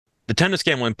The Tennis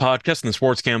Gambling Podcast and the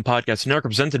Sports Gambling Podcast Network are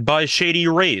presented by Shady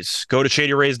Rays. Go to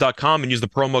shadyrays.com and use the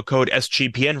promo code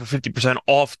SGPN for 50%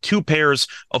 off 2 pairs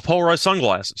of polarized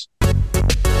sunglasses.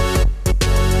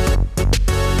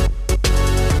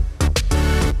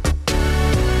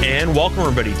 And welcome,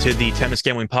 everybody, to the Tennis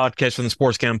Gambling Podcast from the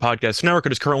Sports Gambling Podcast Network.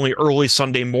 It is currently early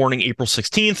Sunday morning, April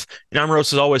 16th. And I'm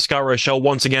Rose, as always, Scott Reichel,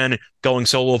 once again, going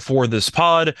solo for this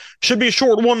pod. Should be a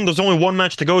short one. There's only one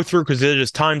match to go through because it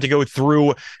is time to go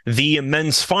through the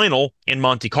men's final in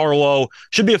Monte Carlo.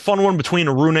 Should be a fun one between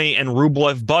Rune and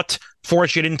Rublev, but before I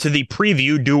get into the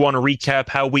preview, do want to recap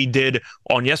how we did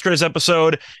on yesterday's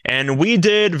episode, and we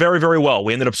did very, very well.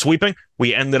 We ended up sweeping.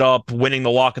 We ended up winning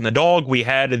the lock and the dog. We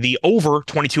had the over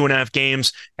 22.5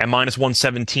 games at minus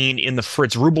 117 in the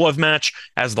Fritz Rublev match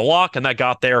as the lock, and that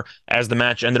got there as the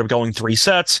match ended up going 3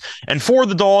 sets. And for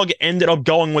the dog, ended up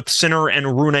going with Sinner and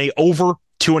Rune over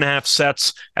 2.5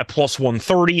 sets at plus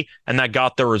 130, and that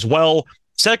got there as well.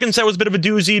 Second set was a bit of a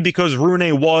doozy because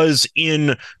Rune was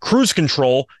in cruise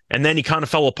control, and then he kind of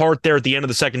fell apart there at the end of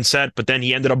the second set, but then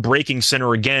he ended up breaking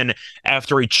Sinner again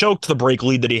after he choked the break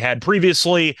lead that he had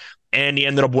previously, and he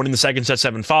ended up winning the second set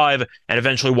 7-5 and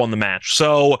eventually won the match.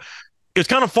 So it was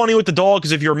kind of funny with the dog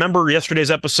because if you remember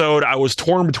yesterday's episode, I was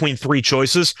torn between 3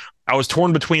 choices. I was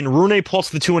torn between Rune plus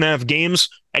the 2.5 games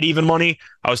at even money.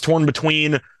 I was torn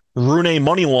between Rune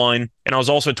money line, and I was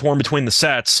also torn between the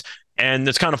sets. And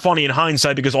it's kind of funny in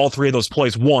hindsight because all 3 of those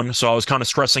plays won, so I was kind of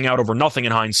stressing out over nothing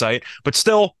in hindsight. But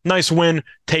still, nice win.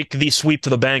 Take the sweep to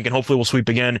the bank, and hopefully we'll sweep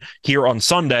again here on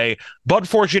Sunday. But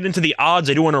before I get into the odds,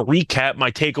 I do want to recap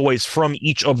my takeaways from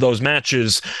each of those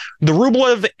matches. The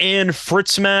Rublev and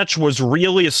Fritz match was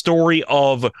really a story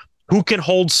of who can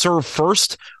hold serve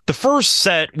first. The first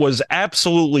set was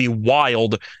absolutely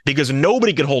wild because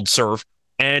nobody could hold serve,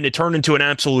 and it turned into an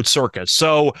absolute circus.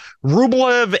 So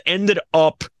Rublev ended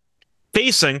up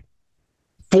facing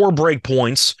 4 break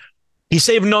points. He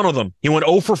saved none of them. He went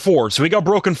 0 for 4. So he got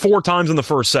broken 4 times in the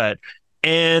first set.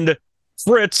 And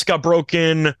Fritz got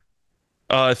broken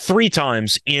 3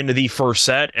 times in the first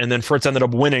set. And then Fritz ended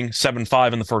up winning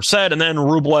 7-5 in the first set. And then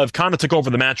Rublev kind of took over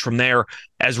the match from there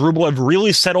as Rublev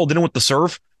really settled in with the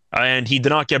serve. And he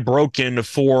did not get broken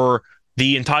for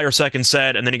the entire second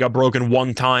set, and then he got broken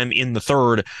 1 time in the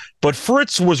third. But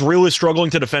Fritz was really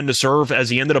struggling to defend a serve as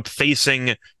he ended up facing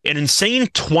an insane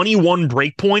 21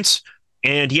 break points,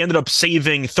 and he ended up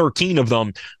saving 13 of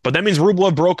them. But that means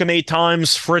Rublev broke him 8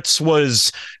 times. Fritz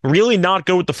was really not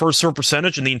good with the first serve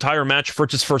percentage. In the entire match,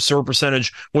 Fritz's first serve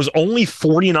percentage was only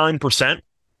 49%.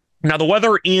 Now, the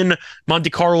weather in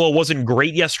Monte Carlo wasn't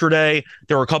great yesterday.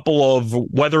 There were a couple of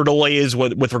weather delays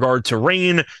with regard to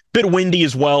rain, bit windy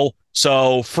as well.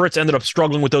 So Fritz ended up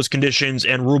struggling with those conditions,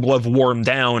 and Rublev wore him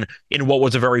down in what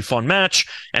was a very fun match.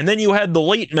 And then you had the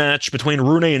late match between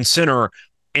Rune and Sinner,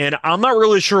 and I'm not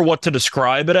really sure what to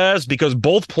describe it as because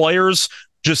both players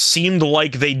just seemed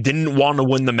like they didn't want to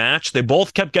win the match. They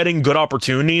both kept getting good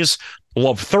opportunities.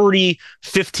 Love 30,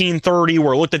 15-30,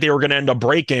 where it looked like they were going to end up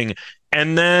breaking,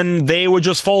 and then they would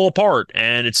just fall apart.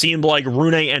 And it seemed like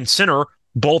Rune and Sinner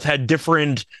both had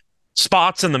different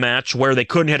spots in the match where they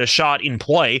couldn't hit a shot in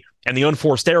play, and the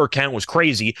unforced error count was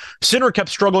crazy. Sinner kept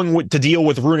struggling to deal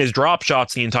with Rune's drop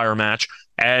shots the entire match,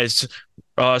 as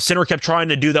Sinner kept trying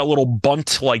to do that little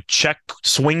bunt, like check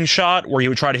swing shot, where he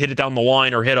would try to hit it down the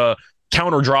line or hit a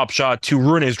counter drop shot to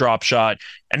Rune's drop shot,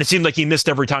 and it seemed like he missed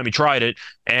every time he tried it,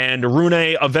 and Rune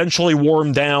eventually wore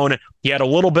him down. He had a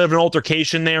little bit of an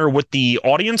altercation there with the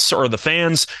audience or the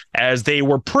fans, as they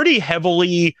were pretty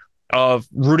heavily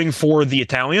rooting for the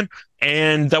Italian,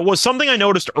 and that was something I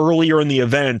noticed earlier in the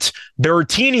event.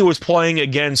 Berrettini was playing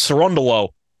against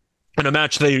Cerundolo in a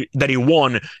match that he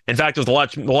won. In fact, it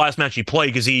was the last match he played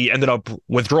because he ended up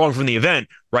withdrawing from the event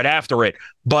right after it.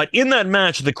 But in that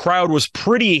match, the crowd was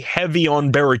pretty heavy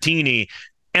on Berrettini,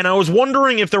 and I was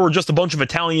wondering if there were just a bunch of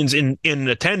Italians in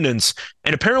attendance,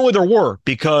 and apparently there were,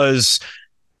 because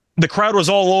the crowd was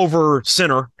all over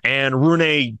Sinner, and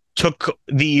Rune took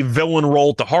the villain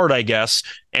role to heart, I guess,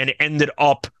 and ended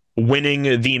up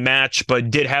winning the match,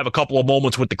 but did have a couple of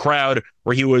moments with the crowd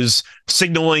where he was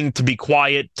signaling to be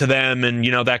quiet to them and,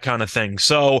 that kind of thing.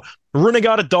 So Rune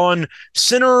got it done.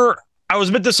 Sinner, I was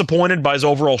a bit disappointed by his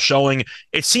overall showing.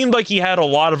 It seemed like he had a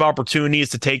lot of opportunities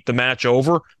to take the match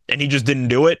over, and he just didn't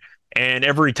do it. And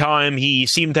every time he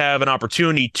seemed to have an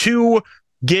opportunity to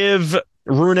give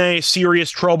Rune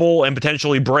serious trouble and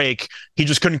potentially break, he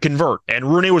just couldn't convert. And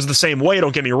Rune was the same way,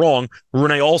 don't get me wrong.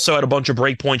 Rune also had a bunch of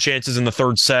breakpoint chances in the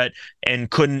third set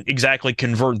and couldn't exactly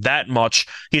convert that much.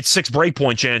 He had 6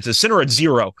 breakpoint chances. Sinner had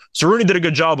 0. So Rune did a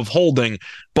good job of holding.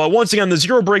 But once again, the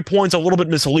 0 breakpoint's a little bit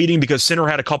misleading because Sinner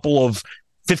had a couple of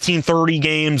 15, 30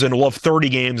 games and Love 30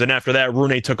 games. And after that,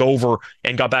 Rune took over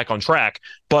and got back on track.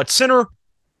 But Sinner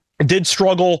did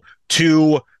struggle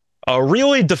to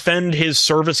really defend his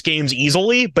service games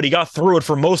easily, but he got through it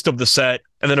for most of the set.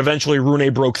 And then eventually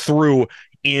Rune broke through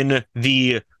in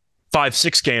the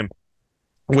 5-6 game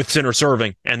with Sinner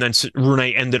serving, and then Rune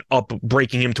ended up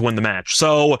breaking him to win the match.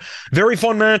 So, very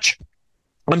fun match.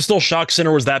 I'm still shocked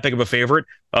Sinner was that big of a favorite,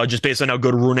 just based on how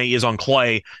good Rune is on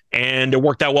clay, and it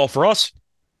worked out well for us.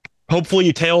 Hopefully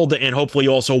you tailed, and hopefully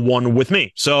you also won with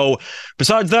me. So,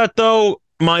 besides that, though,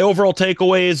 my overall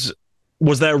takeaways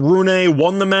was that Rune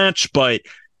won the match, but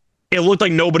it looked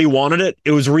like nobody wanted it.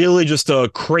 It was really just a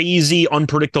crazy,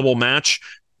 unpredictable match,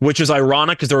 which is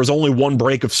ironic because there was only one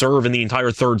break of serve in the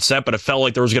entire third set, but it felt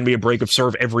like there was going to be a break of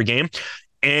serve every game.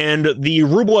 And the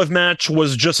Rublev match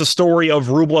was just a story of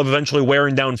Rublev eventually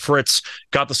wearing down Fritz,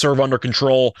 got the serve under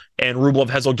control, and Rublev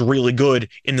has looked really good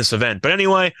in this event. But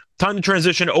anyway, time to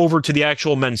transition over to the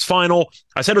actual men's final.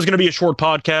 I said it was going to be a short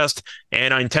podcast,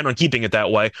 and I intend on keeping it that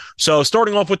way. So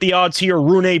starting off with the odds here,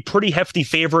 Rune, pretty hefty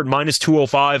favorite, minus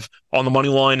 205 on the money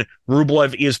line.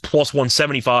 Rublev is plus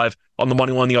 175 on the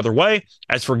money line the other way.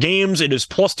 As for games, it is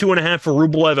plus 2.5 for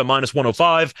Rublev at minus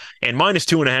 105, and minus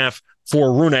 2.5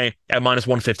 for Rune at minus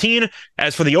 115.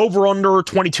 As for the over-under,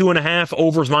 22.5,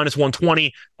 over is minus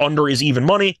 120, under is even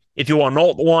money. If you want an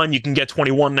alt one, you can get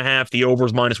 21.5, the over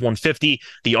is minus 150,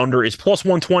 the under is plus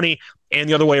 120, and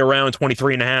the other way around,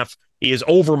 23.5 is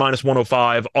over minus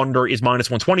 105, under is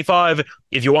minus 125.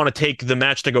 If you want to take the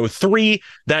match to go 3,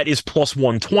 that is plus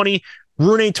 120.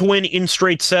 Rune to win in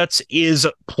straight sets is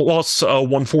plus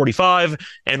 145,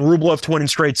 and Rublev to win in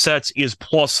straight sets is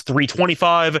plus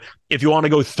 325. If you want to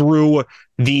go through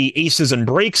the aces and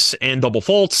breaks and double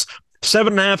faults,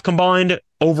 7.5 combined,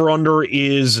 over-under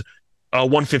is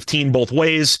 115 both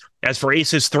ways. As for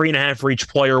aces, 3.5 for each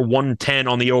player, 110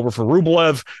 on the over for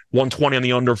Rublev, 120 on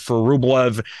the under for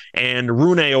Rublev, and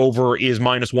Rune over is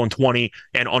minus 120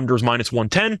 and under is minus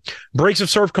 110. Breaks of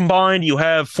serve combined, you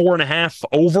have 4.5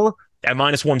 over at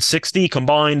minus 160.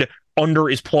 Combined under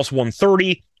is plus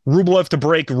 130. Rublev to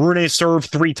break Rune's serve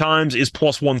 3 times is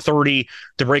plus 130.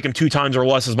 To break him 2 times or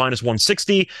less is minus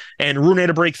 160. And Rune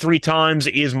to break 3 times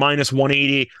is minus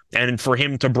 180. And for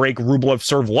him to break Rublev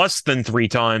serve less than 3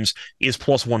 times is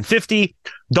plus 150.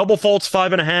 Double faults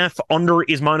 5.5. Under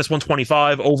is minus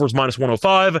 125. Over is minus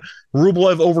 105.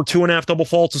 Rublev over 2.5 double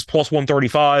faults is plus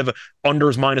 135. Under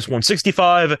is minus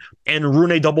 165. And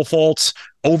Rune double faults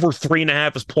over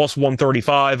 3.5 is plus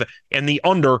 135. And the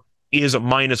under is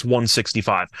minus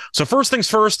 165. So first things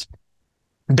first,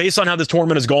 based on how this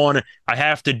tournament has gone, I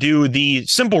have to do the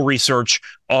simple research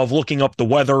of looking up the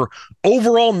weather.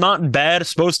 Overall, not bad. It's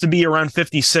supposed to be around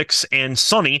 56 and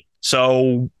sunny,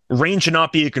 so rain should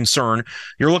not be a concern.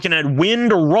 You're looking at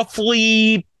wind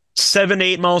roughly 7 to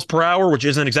 8 miles per hour, which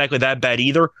isn't exactly that bad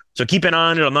either. So keep an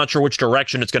eye on it. I'm not sure which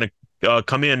direction it's going to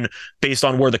come in based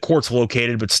on where the court's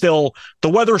located, but still, the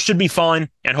weather should be fine,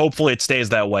 and hopefully it stays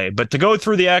that way. But to go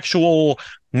through the actual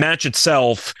match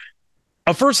itself,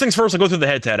 first things first, I'll go through the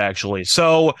head-to-head, actually.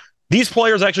 So these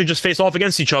players actually just face off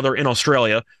against each other in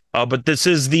Australia, but this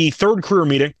is the third career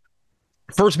meeting.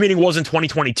 First meeting was in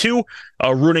 2022.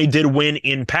 Rune did win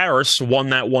in Paris, won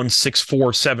that one 6-4,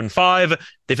 7-5.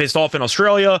 They faced off in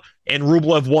Australia, and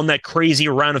Rublev won that crazy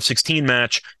round of 16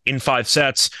 match in 5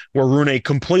 sets, where Rune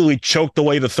completely choked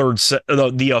away the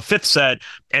fifth set,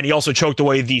 and he also choked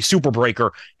away the super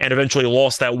breaker, and eventually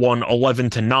lost that one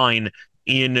 11-9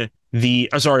 in the.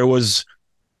 Sorry, it was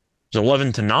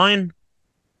 11-9.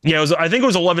 Yeah, I think it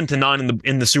was 11-9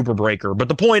 in the super breaker. But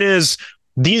the point is,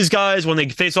 these guys, when they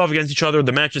face off against each other,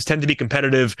 the matches tend to be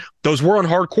competitive. Those were on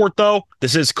hard court, though.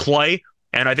 This is clay,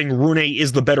 and I think Rune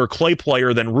is the better clay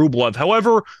player than Rublev.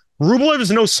 However, Rublev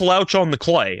is no slouch on the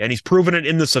clay, and he's proven it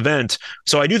in this event.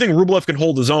 So I do think Rublev can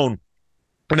hold his own.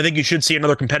 And I think you should see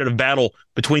another competitive battle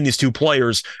between these two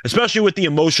players, especially with the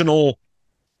emotional,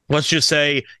 let's just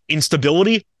say,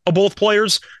 instability of both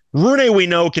players. Rune, we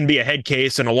know, can be a head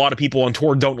case, and a lot of people on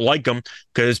tour don't like him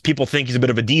because people think he's a bit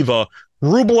of a diva.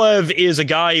 Rublev is a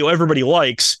guy who everybody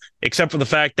likes, except for the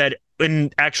fact that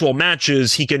in actual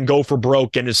matches, he can go for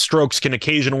broke and his strokes can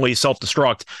occasionally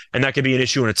self-destruct, and that could be an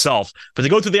issue in itself. But to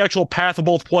go through the actual path of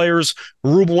both players,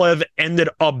 Rublev ended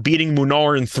up beating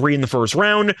Munar in 3 in the first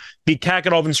round, beat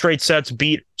Kakadov in straight sets,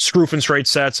 beat Scroof in straight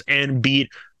sets, and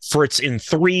beat Fritz in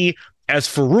 3. As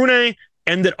for Rune,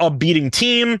 ended up beating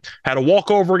Team, had a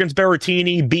walkover against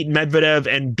Berrettini, beat Medvedev,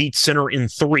 and beat Sinner in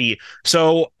 3.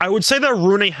 So I would say that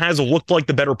Rune has looked like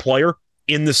the better player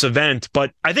in this event,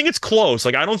 but I think it's close.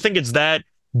 Like, I don't think it's that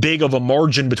big of a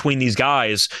margin between these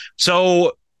guys.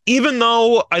 So even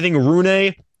though I think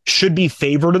Rune should be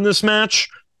favored in this match,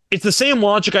 it's the same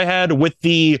logic I had with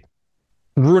the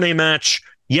Rune match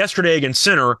yesterday against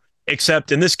Sinner,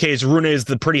 except in this case, Rune is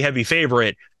the pretty heavy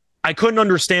favorite. I couldn't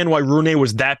understand why Rune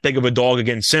was that big of a dog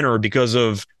against Sinner because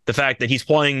of the fact that he's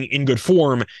playing in good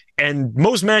form. And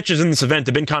most matches in this event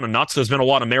have been kind of nuts. There's been a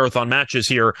lot of marathon matches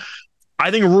here. I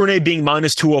think Rune being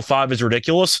minus 205 is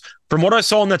ridiculous. From what I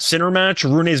saw in that Sinner match,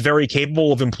 Rune is very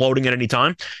capable of imploding at any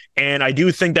time. And I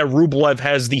do think that Rublev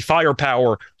has the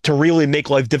firepower to really make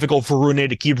life difficult for Rune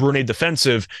to keep Rune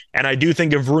defensive. And I do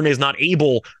think if Rune is not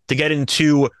able to get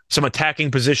into some attacking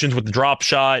positions with the drop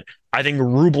shot, I think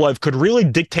Rublev could really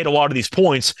dictate a lot of these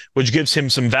points, which gives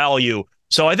him some value.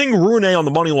 So I think Rune on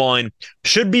the money line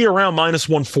should be around minus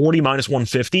 140, minus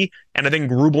 150. And I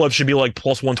think Rublev should be like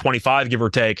plus 125, give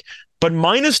or take. But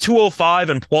minus 205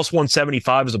 and plus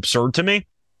 175 is absurd to me.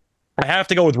 I have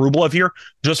to go with Rublev here,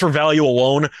 just for value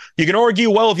alone. You can argue,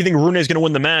 well, if you think Rune is going to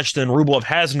win the match, then Rublev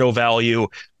has no value.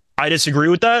 I disagree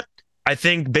with that. I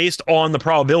think based on the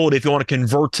probability, if you want to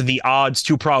convert to the odds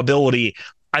to probability,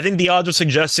 I think the odds are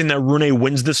suggesting that Rune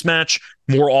wins this match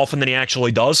more often than he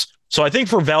actually does. So I think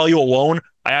for value alone,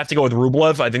 I have to go with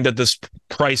Rublev. I think that this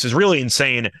price is really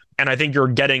insane, and I think you're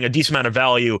getting a decent amount of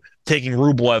value taking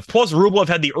Rublev. Plus, Rublev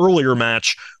had the earlier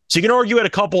match, so you can argue at a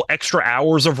couple extra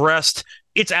hours of rest.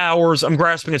 It's hours. I'm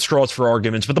grasping at straws for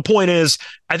arguments, but the point is,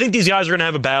 I think these guys are going to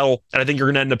have a battle, and I think you're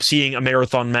going to end up seeing a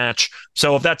marathon match.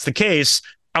 So if that's the case,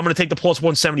 I'm going to take the plus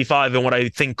 175 in what I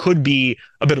think could be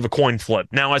a bit of a coin flip.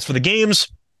 Now, as for the games,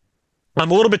 I'm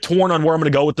a little bit torn on where I'm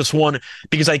going to go with this one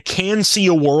because I can see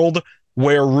a world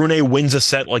where Rune wins a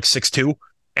set like 6-2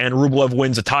 and Rublev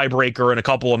wins a tiebreaker and a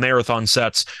couple of marathon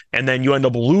sets, and then you end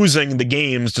up losing the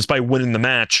games despite winning the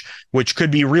match, which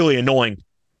could be really annoying.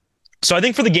 So I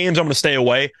think for the games, I'm going to stay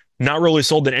away. Not really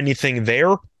sold in anything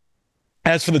there.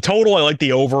 As for the total, I like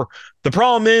the over. The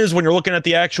problem is when you're looking at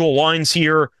the actual lines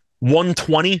here,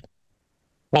 120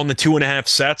 on the 2.5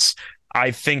 sets,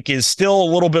 I think is still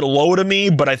a little bit low to me,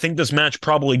 but I think this match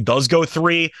probably does go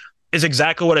 3. Is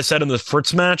exactly what I said in the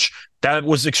Fritz match. That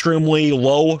was extremely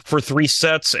low for 3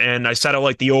 sets, and I said I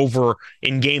like the over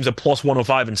in games at plus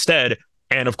 105 instead.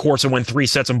 And of course, it went 3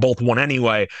 sets and both won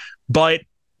anyway. But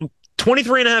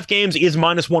 23.5 games is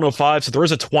minus 105, so there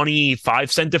is a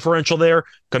 25-cent differential there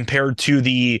compared to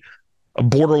the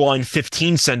borderline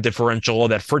 15-cent differential of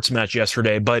that Fritz match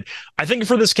yesterday. But I think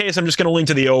for this case, I'm just going to lean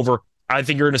to the over. I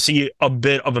think you're going to see a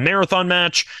bit of a marathon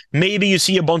match. Maybe you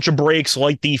see a bunch of breaks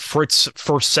like the Fritz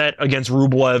first set against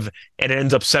Rublev, and it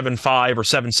ends up 7-5 or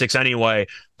 7-6 anyway.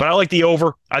 But I like the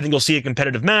over. I think you'll see a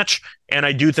competitive match, and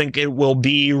I do think it will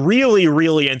be really,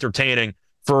 really entertaining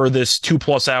for this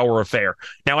 2+ hour affair.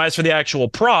 Now, as for the actual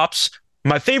props,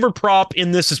 my favorite prop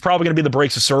in this is probably going to be the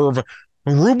breaks of serve.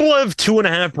 Rublev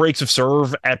 2.5 breaks of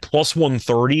serve at plus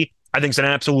 130, I think is an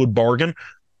absolute bargain.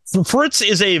 Fritz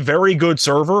is a very good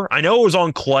server. I know it was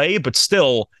on clay, but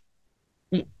still,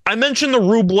 I mentioned the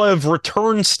Rublev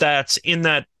return stats in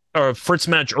that Fritz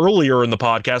match earlier in the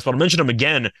podcast, but I'll mention them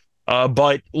again.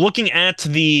 But looking at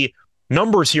the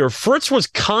numbers here, Fritz was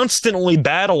constantly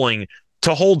battling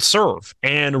to hold serve,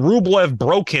 and Rublev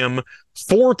broke him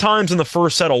 4 times in the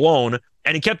first set alone,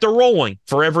 and he kept it rolling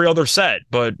for every other set.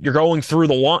 But you're going through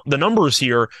the numbers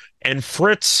here, and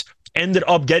Fritz ended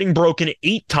up getting broken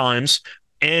 8 times,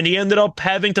 and he ended up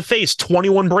having to face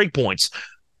 21 breakpoints.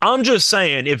 I'm just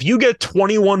saying, if you get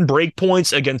 21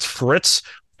 breakpoints against Fritz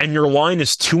and your line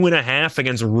is 2.5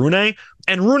 against Rune,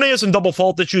 and Rune has some double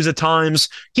fault issues at times,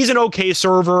 he's an okay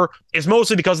server. It's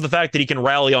mostly because of the fact that he can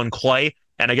rally on clay,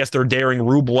 and I guess they're daring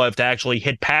Rublev to actually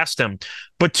hit past him.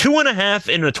 But 2.5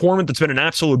 in a tournament that's been an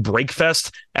absolute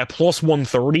breakfest at plus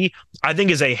 130, I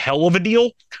think is a hell of a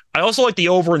deal. I also like the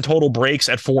over in total breaks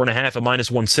at 4.5 at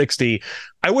minus 160.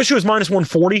 I wish it was minus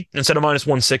 140 instead of minus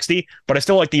 160, but I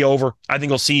still like the over. I think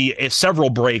you'll see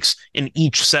several breaks in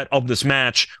each set of this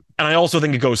match. And I also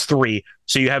think it goes 3,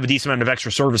 so you have a decent amount of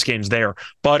extra service games there.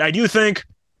 But I do think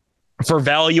for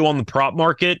value on the prop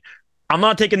market, I'm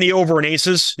not taking the over in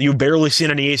aces. You've barely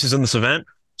seen any aces in this event,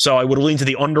 so I would lean to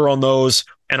the under on those,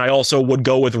 and I also would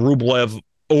go with Rublev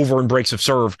over in breaks of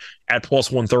serve at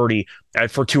plus 130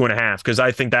 for 2.5, because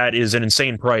I think that is an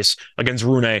insane price against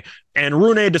Rune. And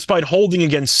Rune, despite holding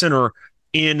against Sinner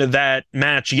in that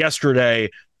match yesterday,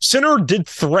 Sinner did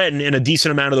threaten in a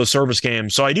decent amount of those service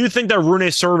games. So I do think that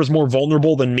Rune's serve is more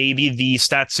vulnerable than maybe the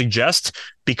stats suggest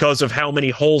because of how many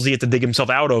holes he had to dig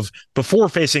himself out of before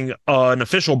facing an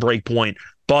official break point.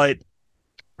 But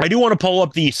I do want to pull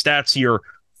up the stats here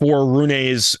for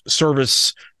Rune's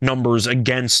service numbers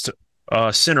against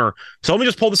Sinner. So let me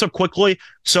just pull this up quickly.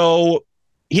 So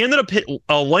he ended up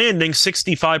landing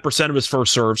 65% of his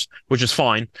first serves, which is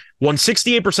fine. Won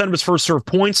 68% of his first serve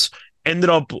points, ended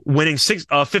up winning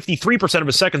 53% of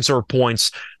his second serve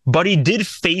points, but he did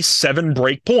face 7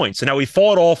 break points. And now he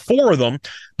fought all 4 of them,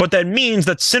 but that means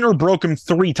that Sinner broke him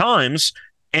 3 times,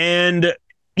 and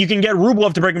you can get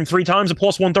Rublev to break him 3 times at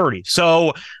plus 130.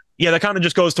 So, yeah, that kind of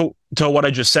just goes to what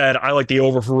I just said. I like the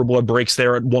over for Rublev breaks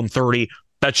there at 130.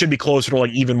 That should be closer to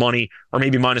like even money or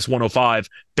maybe minus 105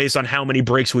 based on how many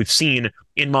breaks we've seen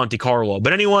in Monte Carlo.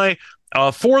 But anyway,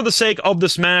 for the sake of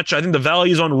this match, I think the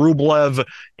value is on Rublev,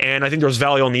 and I think there's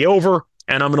value on the over,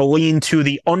 and I'm going to lean to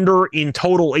the under in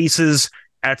total aces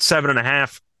at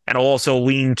 7.5, and I'll also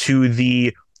lean to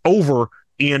the over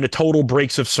in the total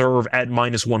breaks of serve at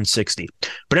minus 160.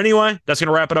 But anyway, that's going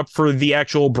to wrap it up for the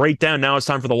actual breakdown. Now it's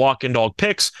time for the lock and dog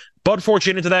picks. But before we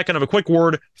get into that, kind of a quick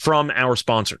word from our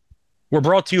sponsor. We're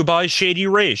brought to you by Shady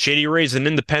Rays. Shady Rays is an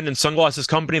independent sunglasses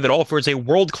company that offers a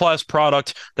world-class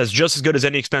product that's just as good as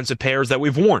any expensive pairs that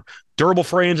we've worn. Durable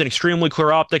frames and extremely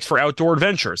clear optics for outdoor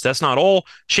adventures. That's not all.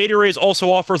 Shady Rays also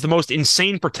offers the most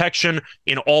insane protection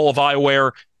in all of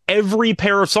eyewear. Every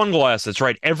pair of sunglasses,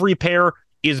 right? Every pair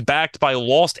is backed by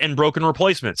lost and broken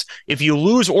replacements. If you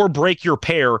lose or break your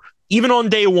pair, even on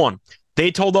day one, they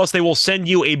told us they will send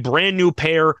you a brand new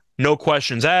pair. No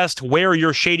questions asked. Wear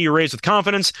your Shady Rays with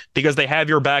confidence because they have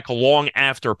your back long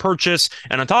after purchase.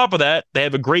 And on top of that, they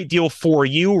have a great deal for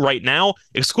you right now,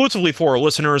 exclusively for our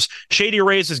listeners. Shady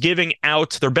Rays is giving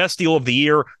out their best deal of the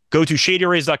year. Go to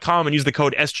shadyrays.com and use the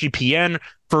code SGPN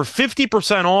for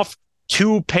 50% off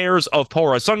 2 pairs of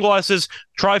polarized sunglasses.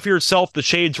 Try for yourself the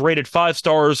shades rated 5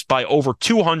 stars by over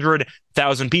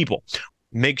 200,000 people.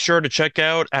 Make sure to check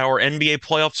out our NBA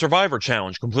Playoff Survivor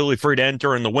Challenge, completely free to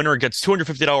enter, and the winner gets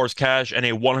 $250 cash and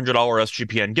a $100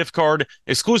 SGPN gift card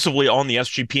exclusively on the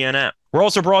SGPN app. We're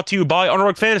also brought to you by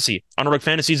Underdog Fantasy. Underdog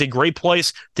Fantasy is a great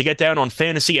place to get down on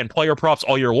fantasy and player props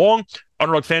all year long.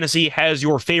 Underdog Fantasy has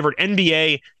your favorite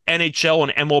NBA, NHL,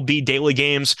 and MLB daily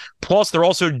games. Plus, they're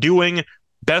also doing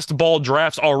best ball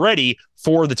drafts already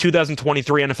for the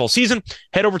 2023 NFL season.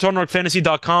 Head over to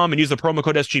UnderdogFantasy.com and use the promo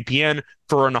code SGPN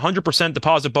for an 100%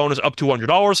 deposit bonus up to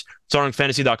 $100. It's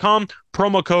UnderdogFantasy.com,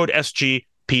 promo code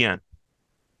SGPN.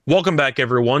 Welcome back,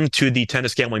 everyone, to the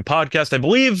Tennis Gambling Podcast. I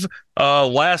believe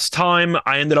last time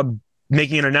I ended up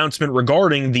making an announcement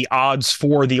regarding the odds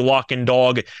for the lock and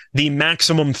dog, the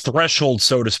maximum threshold,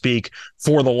 so to speak,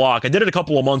 for the lock. I did it a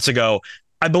couple of months ago.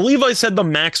 I believe I said the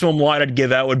maximum line I'd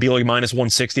give out would be like minus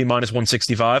 160, minus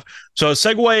 165. So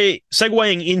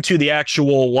segueing into the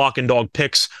actual lock and dog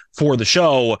picks for the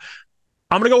show,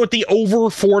 I'm going to go with the over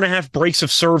 4.5 breaks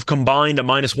of serve combined at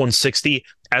minus 160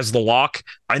 as the lock.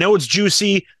 I know it's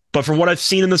juicy, but from what I've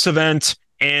seen in this event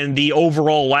and the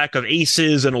overall lack of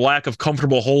aces and lack of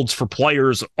comfortable holds for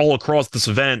players all across this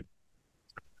event,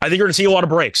 I think you're going to see a lot of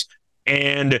breaks.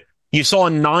 And you saw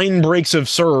 9 breaks of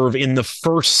serve in the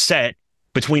first set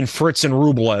between Fritz and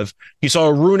Rublev. You saw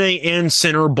Rune and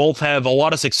Sinner both have a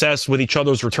lot of success with each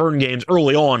other's return games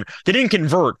early on. They didn't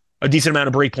convert a decent amount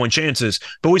of breakpoint chances,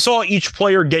 but we saw each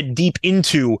player get deep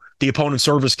into the opponent's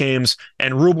service games,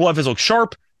 and Rublev has looked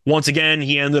sharp. Once again,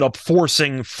 he ended up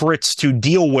forcing Fritz to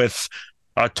deal with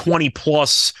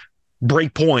 20-plus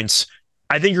breakpoints.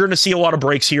 I think you're going to see a lot of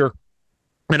breaks here,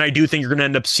 and I do think you're going to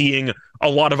end up seeing a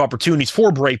lot of opportunities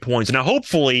for breakpoints. Now,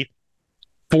 hopefully,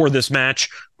 for this match,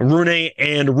 Rune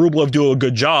and Rublev do a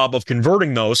good job of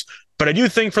converting those, but I do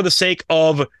think for the sake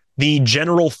of the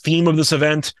general theme of this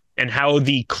event and how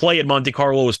the clay at Monte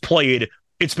Carlo is played,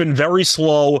 it's been very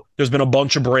slow. There's been a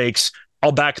bunch of breaks.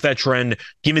 I'll back that trend.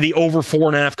 Give me the over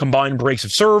 4.5 combined breaks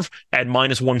of serve at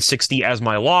minus 160 as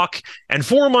my lock. And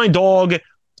for my dog,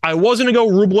 I was going to go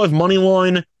Rublev money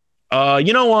line.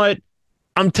 You know what?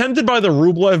 I'm tempted by the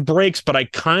Rublev breaks, but I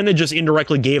kind of just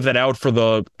indirectly gave that out for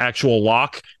the actual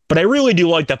lock. But I really do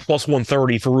like that plus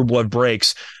 130 for Rublev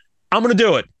breaks. I'm going to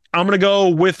do it. I'm going to go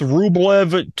with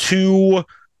Rublev to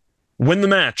win the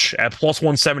match at plus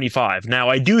 175. Now,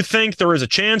 I do think there is a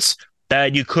chance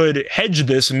that you could hedge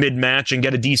this mid-match and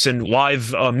get a decent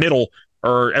live middle,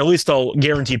 or at least a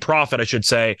guaranteed profit, I should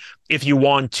say, if you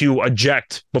want to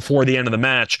eject before the end of the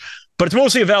match. But it's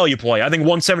mostly a value play. I think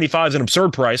 175 is an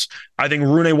absurd price. I think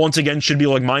Rune, once again, should be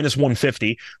like minus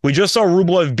 150. We just saw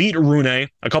Rublev beat Rune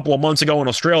a couple of months ago in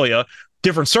Australia.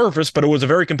 Different surface, but it was a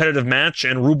very competitive match,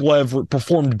 and Rublev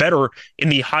performed better in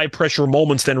the high-pressure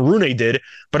moments than Rune did.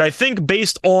 But I think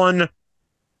based on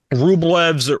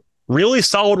Rublev's really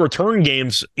solid return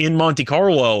games in Monte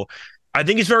Carlo, I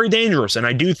think he's very dangerous, and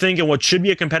I do think in what should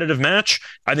be a competitive match,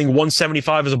 I think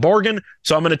 175 is a bargain,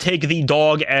 so I'm going to take the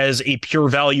dog as a pure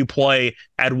value play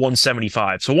at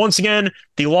 175. So once again,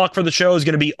 the lock for the show is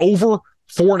going to be over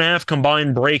 4.5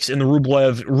 combined breaks in the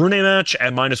Rublev-Rune match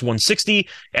at minus 160,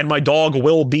 and my dog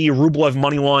will be Rublev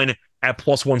moneyline at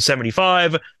plus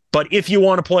 175. But if you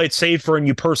want to play it safer and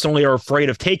you personally are afraid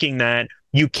of taking that,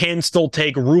 you can still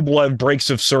take Rublev breaks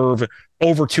of serve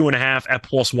over 2.5 at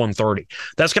plus 130.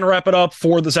 That's going to wrap it up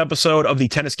for this episode of the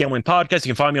Tennis Gambling Podcast. You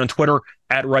can find me on Twitter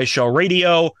at Rice Show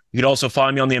Radio. You can also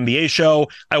find me on the NBA show.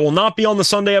 I will not be on the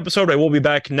Sunday episode. I will be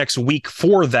back next week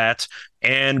for that.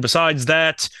 And besides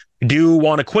that, I do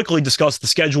want to quickly discuss the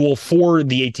schedule for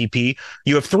the ATP.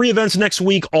 You have 3 events next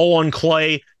week, all on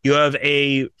clay. You have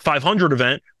a 500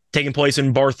 event taking place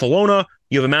in Barcelona.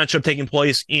 You have a matchup taking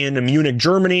place in Munich,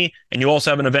 Germany, and you also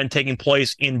have an event taking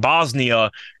place in Bosnia.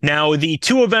 Now, the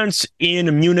 2 events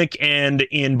in Munich and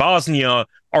in Bosnia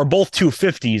are both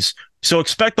 250s, so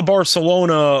expect the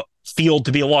Barcelona field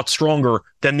to be a lot stronger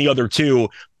than the other 2,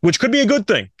 which could be a good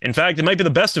thing. In fact, it might be the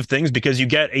best of things because you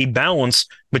get a balance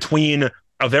between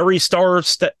a very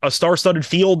star-studded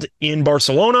field in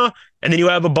Barcelona, and then you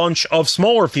have a bunch of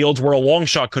smaller fields where a long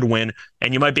shot could win,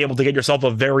 and you might be able to get yourself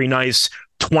a very nice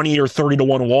 20 or 30 to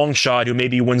 1 long shot who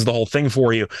maybe wins the whole thing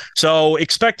for you. So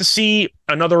expect to see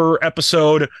another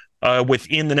episode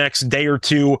within the next day or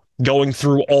 2 going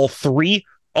through all 3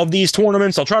 of these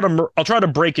tournaments. I'll try to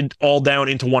break it all down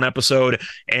into one episode,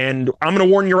 and I'm going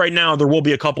to warn you right now, there will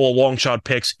be a couple of long shot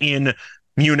picks in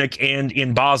Munich and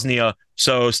in Bosnia,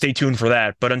 so stay tuned for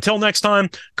that. But until next time,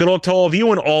 good luck to all of you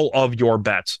and all of your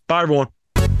bets. Bye, everyone.